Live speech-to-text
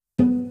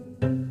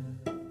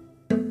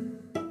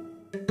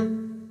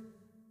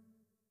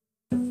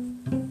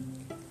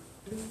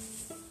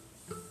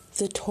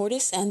The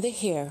Tortoise and the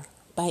Hare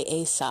by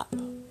Aesop.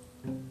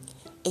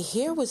 A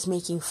hare was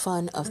making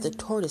fun of the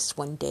tortoise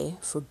one day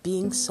for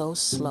being so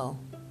slow.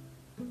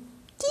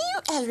 "Do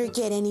you ever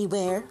get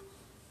anywhere?"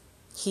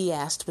 he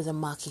asked with a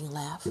mocking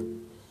laugh.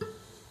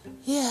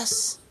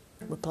 "Yes,"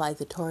 replied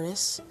the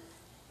tortoise,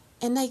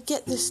 "and I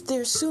get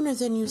there sooner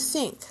than you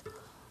think.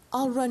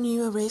 I'll run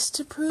you a race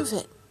to prove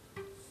it."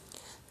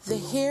 The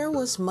hare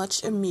was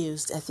much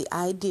amused at the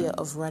idea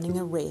of running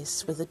a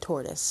race with the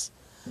tortoise,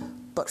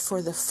 but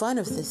for the fun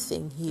of the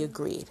thing he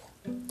agreed.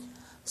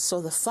 So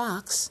the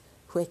fox,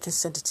 who had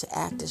consented to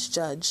act as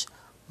judge,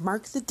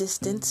 marked the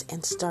distance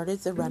and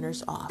started the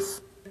runners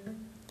off.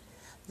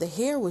 The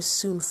hare was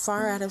soon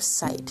far out of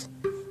sight,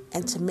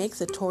 and to make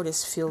the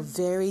tortoise feel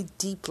very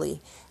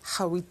deeply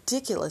how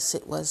ridiculous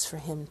it was for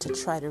him to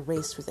try to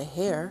race with a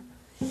hare,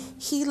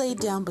 he lay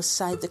down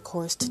beside the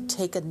course to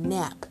take a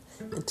nap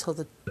until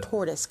the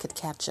tortoise could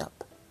catch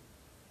up.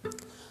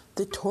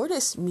 The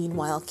tortoise,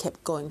 meanwhile,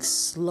 kept going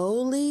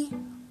slowly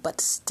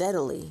but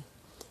steadily,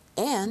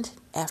 and,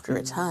 after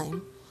a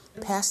time,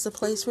 passed the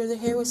place where the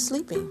hare was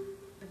sleeping.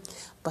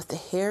 But the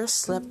hare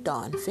slept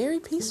on very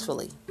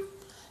peacefully,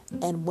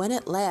 and when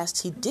at last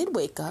he did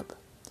wake up,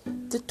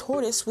 the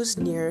tortoise was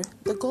near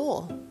the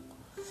goal.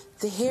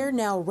 The hare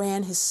now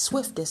ran his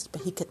swiftest,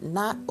 but he could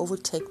not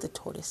overtake the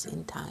tortoise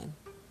in time.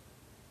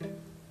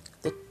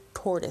 The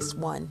tortoise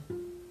won.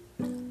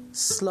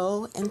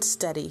 Slow and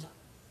steady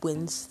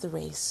wins the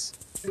race.